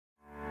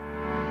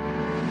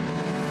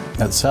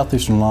At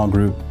Southeastern Law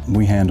Group,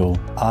 we handle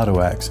auto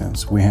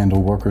accidents, we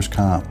handle workers'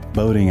 comp,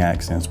 boating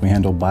accidents, we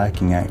handle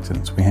biking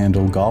accidents, we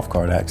handle golf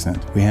cart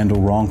accidents, we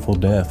handle wrongful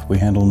death, we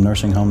handle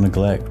nursing home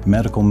neglect,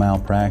 medical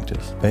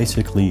malpractice.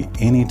 Basically,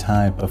 any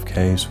type of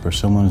case where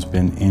someone has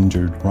been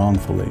injured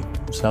wrongfully,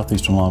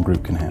 Southeastern Law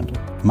Group can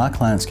handle. My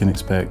clients can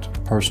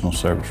expect personal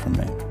service from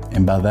me,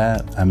 and by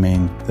that, I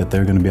mean that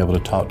they're going to be able to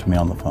talk to me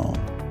on the phone.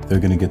 They're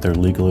going to get their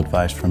legal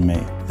advice from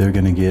me. They're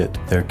going to get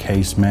their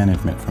case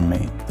management from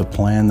me. The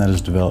plan that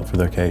is developed for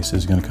their case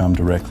is going to come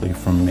directly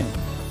from me.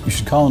 You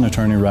should call an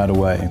attorney right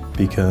away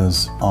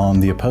because on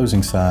the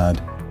opposing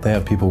side, they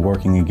have people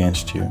working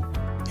against you.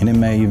 And it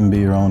may even be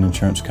your own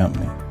insurance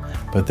company.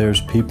 But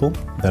there's people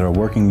that are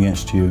working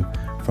against you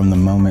from the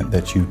moment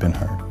that you've been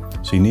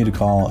hurt. So you need to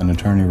call an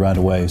attorney right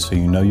away so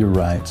you know your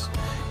rights,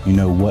 you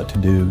know what to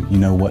do, you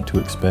know what to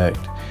expect,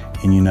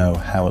 and you know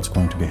how it's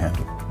going to be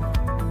handled.